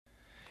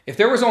If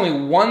there was only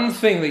one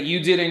thing that you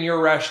did in your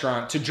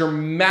restaurant to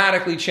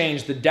dramatically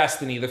change the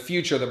destiny, the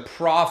future, the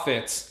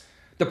profits,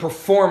 the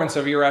performance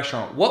of your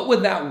restaurant, what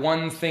would that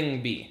one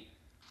thing be?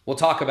 We'll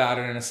talk about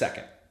it in a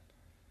second.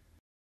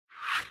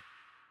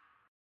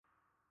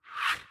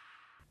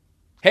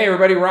 Hey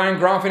everybody, Ryan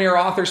Gronfin here,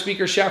 author,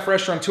 speaker, chef,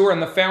 restaurateur,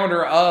 and the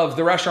founder of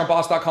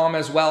therestaurantboss.com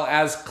as well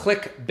as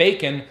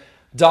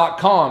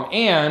clickbacon.com.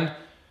 And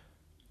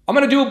I'm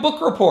going to do a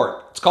book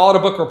report. Let's call it a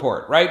book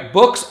report, right?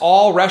 Books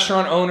all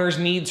restaurant owners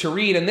need to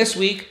read. And this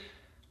week,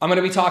 I'm going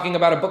to be talking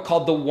about a book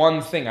called The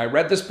One Thing. I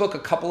read this book a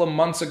couple of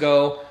months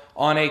ago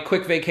on a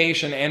quick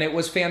vacation, and it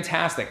was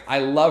fantastic. I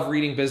love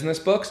reading business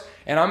books,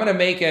 and I'm going to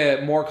make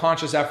a more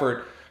conscious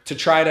effort to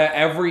try to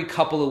every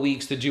couple of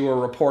weeks to do a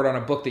report on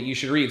a book that you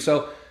should read.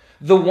 So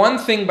The One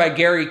Thing by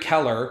Gary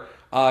Keller,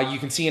 you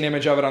can see an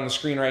image of it on the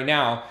screen right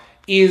now,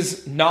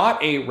 is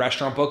not a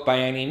restaurant book by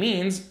any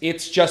means.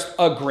 It's just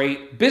a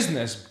great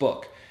business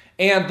book.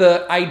 And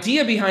the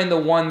idea behind The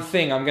One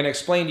Thing, I'm going to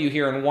explain to you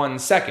here in 1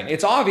 second.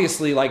 It's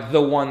obviously like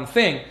the one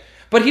thing,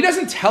 but he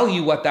doesn't tell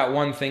you what that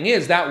one thing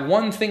is. That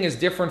one thing is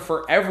different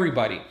for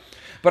everybody.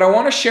 But I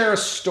want to share a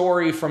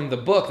story from the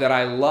book that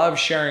I love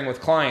sharing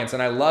with clients,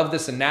 and I love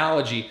this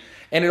analogy,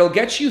 and it'll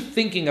get you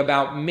thinking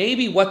about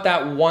maybe what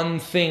that one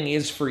thing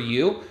is for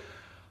you.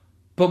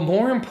 But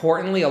more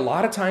importantly, a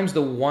lot of times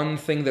the one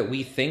thing that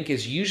we think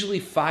is usually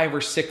 5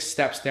 or 6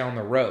 steps down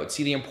the road.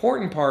 See, the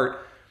important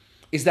part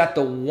is that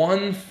the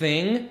one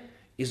thing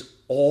is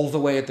all the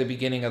way at the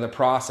beginning of the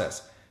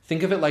process.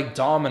 Think of it like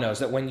dominoes,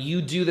 that when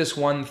you do this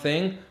one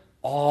thing,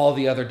 all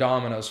the other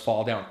dominoes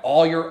fall down.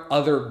 All your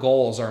other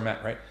goals are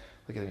met, right?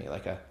 Look at me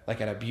like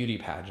at a beauty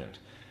pageant.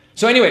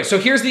 So anyway, so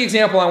here's the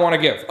example I want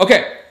to give.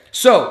 Okay,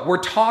 so we're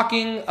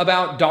talking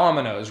about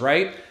dominoes,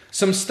 right?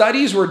 Some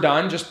studies were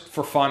done just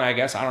for fun, I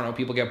guess. I don't know,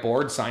 people get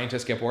bored,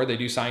 scientists get bored, they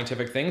do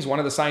scientific things. One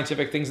of the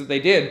scientific things that they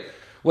did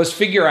was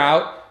figure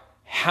out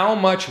how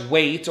much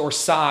weight or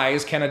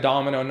size can a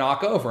domino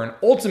knock over. And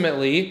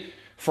ultimately,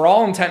 for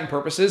all intent and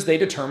purposes, they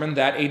determined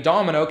that a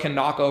domino can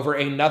knock over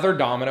another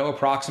domino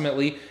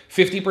approximately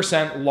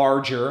 50%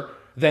 larger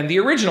than the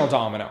original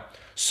domino.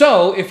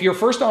 So if your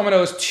first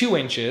domino is 2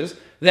 inches,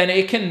 then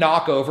it can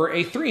knock over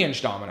a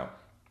 3-inch domino.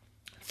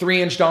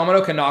 3-inch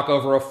domino can knock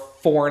over a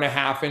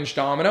 4.5-inch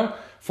domino,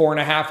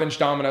 4.5-inch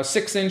domino,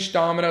 6-inch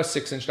domino,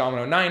 6-inch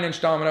domino,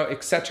 9-inch domino,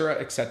 etc.,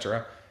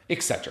 etc.,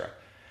 etc.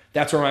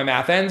 That's where my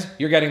math ends.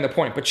 You're getting the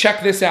point. But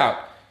check this out.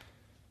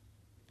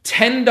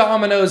 10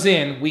 dominoes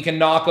in, we can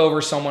knock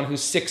over someone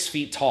who's 6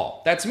 feet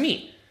tall. That's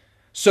me.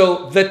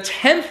 So the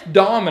 10th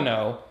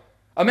domino,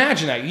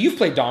 imagine that. You've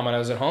played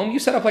dominoes at home. You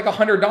set up like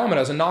 100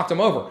 dominoes and knocked them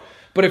over.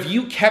 But if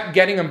you kept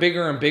getting them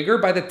bigger and bigger,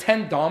 by the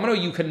 10th domino,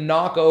 you could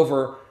knock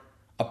over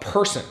a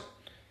person.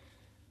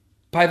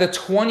 By the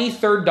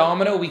 23rd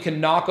domino, we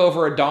can knock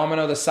over a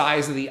domino the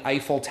size of the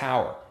Eiffel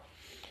Tower.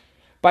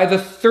 By the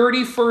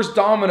 31st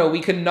domino, we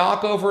can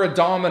knock over a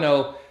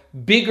domino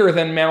bigger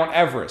than Mount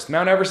Everest.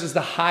 Mount Everest is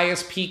the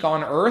highest peak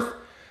on Earth,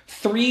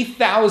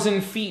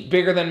 3,000 feet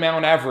bigger than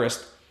Mount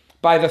Everest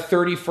by the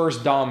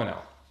 31st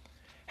domino.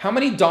 How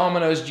many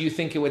dominoes do you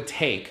think it would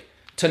take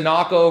to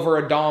knock over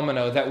a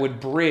domino that would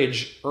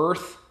bridge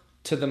Earth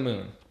to the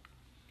moon?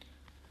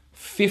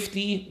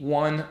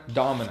 51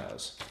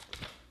 dominoes.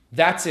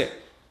 That's it.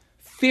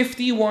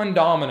 51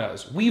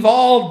 dominoes. We've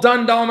all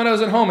done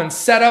dominoes at home and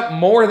set up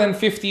more than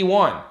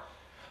 51.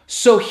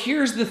 So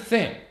here's the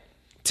thing.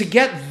 To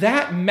get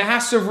that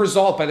massive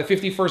result by the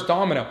 51st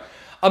domino,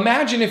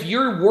 imagine if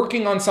you're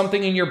working on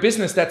something in your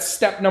business that's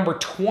step number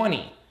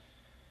 20.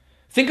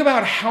 Think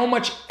about how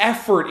much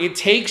effort it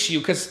takes you,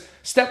 because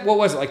step, what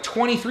was it, like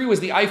 23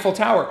 was the Eiffel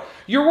Tower.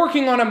 You're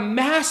working on a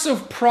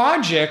massive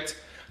project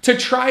to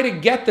try to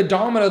get the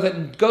domino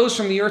that goes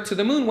from the Earth to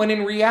the moon, when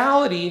in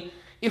reality,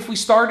 if we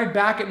started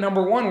back at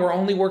number 1, we're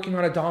only working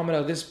on a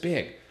domino this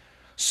big.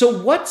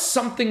 So what's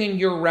something in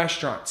your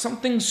restaurant,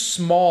 something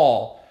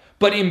small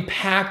but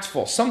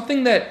impactful,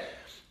 something that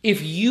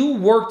if you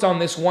worked on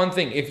this one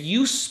thing, if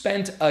you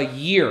spent a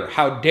year,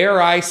 how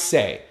dare I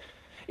say,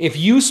 if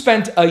you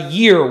spent a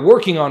year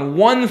working on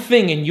one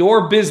thing in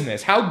your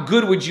business, how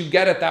good would you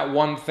get at that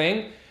one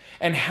thing?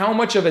 And how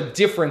much of a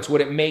difference would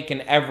it make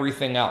in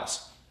everything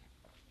else?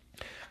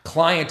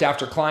 Client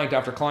after client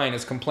after client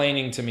is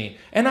complaining to me,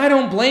 and I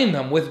don't blame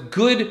them. With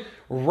good,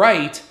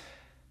 right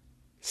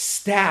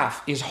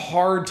staff is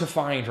hard to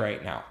find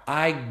right now.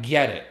 I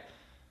get it.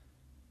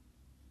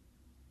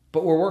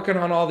 But we're working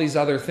on all these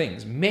other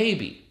things.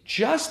 Maybe,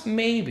 just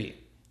maybe,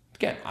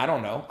 again, I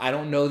don't know. I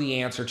don't know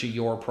the answer to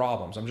your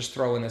problems. I'm just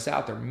throwing this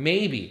out there.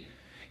 Maybe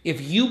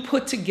if you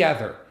put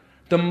together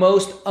the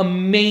most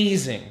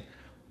amazing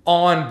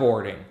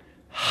onboarding,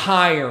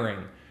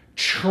 hiring,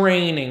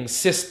 training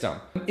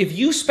system. If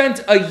you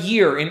spent a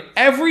year in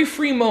every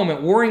free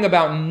moment worrying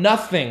about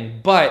nothing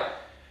but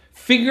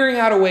figuring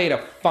out a way to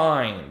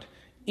find,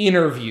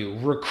 interview,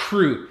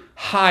 recruit,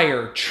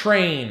 hire,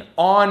 train,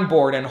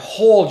 onboard, and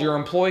hold your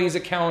employees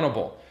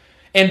accountable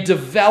and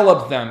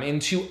develop them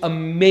into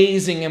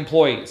amazing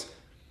employees,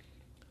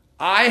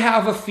 I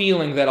have a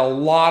feeling that a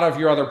lot of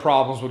your other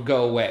problems would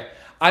go away.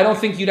 I don't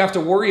think you'd have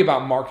to worry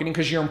about marketing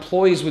because your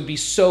employees would be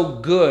so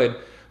good,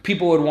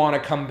 people would want to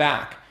come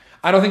back.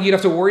 I don't think you'd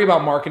have to worry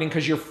about marketing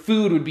because your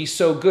food would be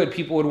so good,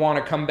 people would want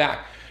to come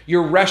back.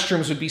 Your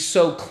restrooms would be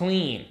so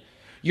clean.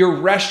 Your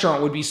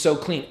restaurant would be so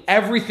clean.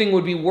 Everything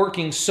would be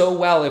working so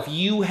well if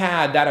you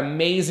had that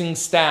amazing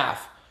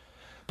staff.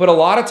 But a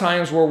lot of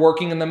times we're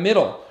working in the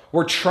middle.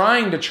 We're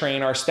trying to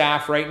train our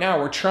staff right now.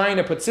 We're trying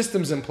to put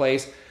systems in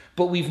place,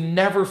 but we've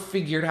never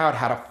figured out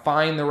how to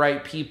find the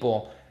right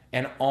people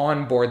and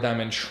onboard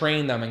them and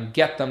train them and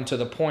get them to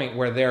the point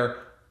where they're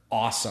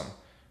awesome,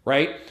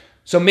 right?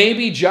 So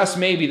maybe, just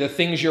maybe, the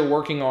things you're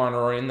working on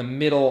are in the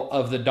middle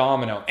of the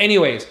domino.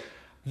 Anyways,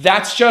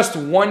 that's just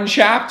one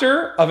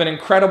chapter of an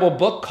incredible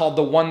book called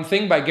The One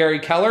Thing by Gary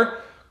Keller.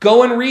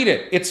 Go and read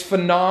it. It's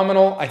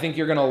phenomenal. I think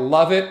you're going to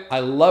love it.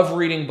 I love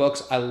reading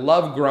books. I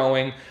love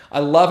growing. I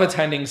love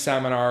attending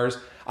seminars.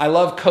 I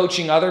love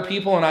coaching other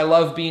people, and I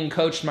love being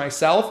coached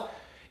myself.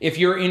 If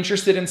you're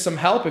interested in some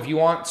help, if you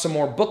want some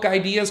more book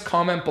ideas,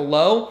 comment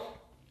below.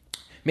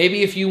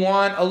 Maybe if you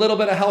want a little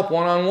bit of help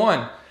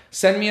one-on-one,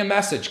 send me a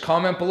message,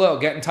 comment below,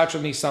 get in touch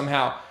with me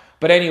somehow.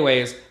 But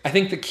anyways, I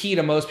think the key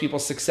to most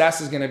people's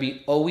success is going to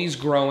be always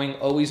growing,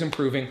 always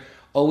improving,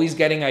 always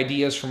getting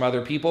ideas from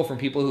other people, from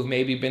people who've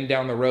maybe been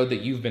down the road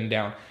that you've been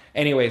down.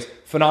 Anyways,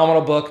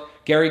 phenomenal book,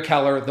 Gary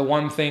Keller, The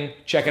One Thing.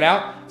 Check it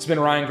out. It's been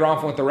Ryan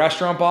Gronfman with The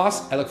Restaurant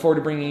Boss. I look forward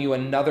to bringing you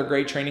another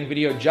great training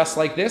video just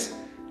like this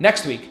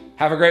next week.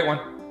 Have a great one.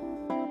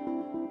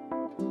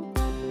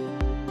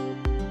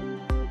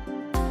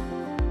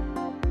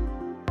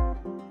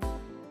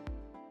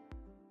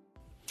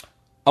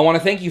 I want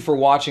to thank you for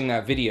watching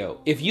that video.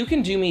 If you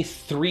can do me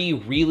 3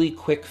 really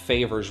quick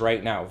favors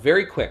right now,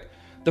 very quick.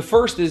 The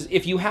first is,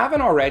 if you haven't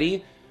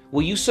already,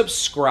 will you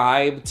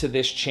subscribe to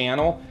this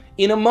channel?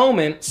 In a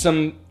moment,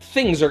 some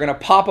things are going to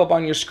pop up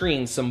on your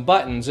screen, some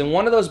buttons, and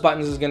one of those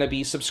buttons is going to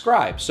be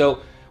subscribe.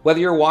 So whether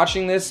you're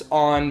watching this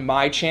on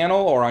my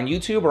channel or on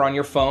YouTube or on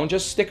your phone,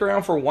 just stick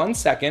around for 1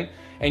 second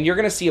and you're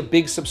going to see a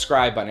big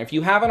subscribe button. If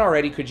you haven't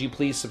already, could you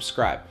please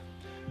subscribe?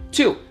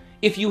 2,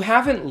 if you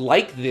haven't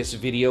liked this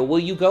video, will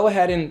you go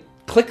ahead and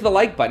click the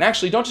like button?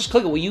 Actually, don't just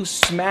click it. Will you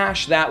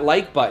smash that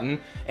like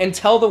button and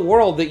tell the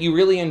world that you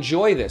really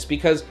enjoy this?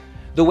 Because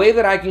the way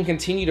that I can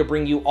continue to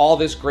bring you all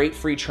this great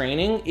free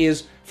training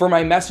is for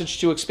my message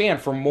to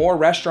expand, for more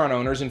restaurant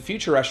owners and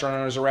future restaurant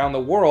owners around the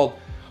world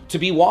to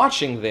be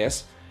watching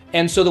this.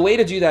 And so the way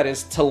to do that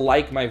is to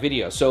like my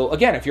video. So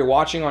again, if you're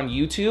watching on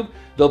YouTube,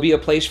 there'll be a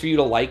place for you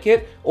to like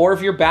it. Or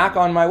if you're back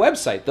on my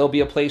website, there'll be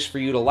a place for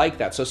you to like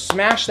that. So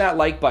smash that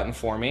like button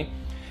for me.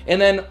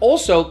 And then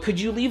also, could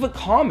you leave a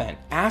comment?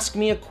 Ask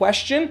me a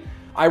question.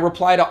 I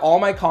reply to all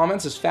my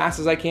comments as fast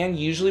as I can,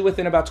 usually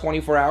within about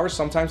 24 hours.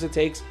 Sometimes it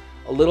takes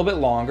a little bit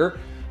longer.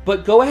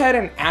 But go ahead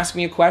and ask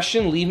me a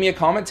question, leave me a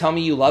comment, tell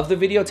me you love the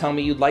video, tell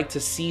me you'd like to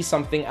see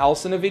something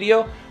else in a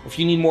video. If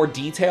you need more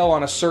detail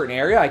on a certain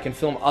area, I can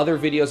film other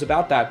videos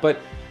about that. But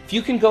if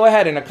you can go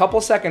ahead in a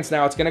couple seconds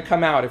now, it's gonna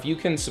come out. If you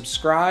can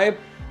subscribe,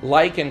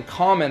 like, and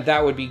comment,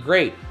 that would be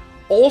great.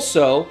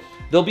 Also,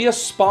 there'll be a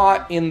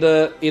spot in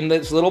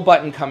this little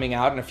button coming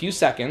out in a few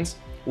seconds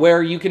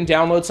where you can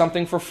download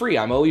something for free.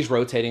 I'm always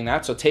rotating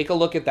that, so take a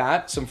look at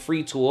that, some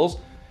free tools.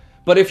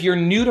 But if you're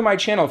new to my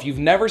channel, if you've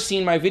never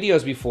seen my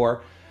videos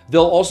before,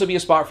 there'll also be a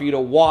spot for you to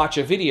watch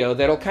a video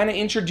that'll kind of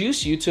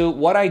introduce you to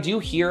what I do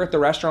here at The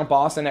Restaurant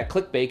Boss and at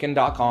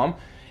clickbacon.com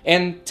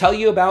and tell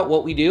you about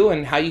what we do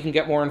and how you can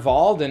get more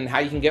involved and how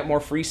you can get more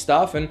free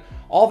stuff and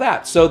all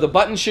that. So the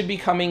buttons should be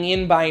coming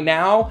in by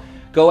now.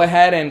 Go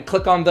ahead and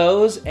click on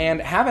those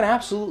and have an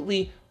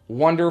absolutely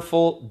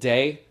wonderful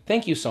day.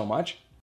 Thank you so much.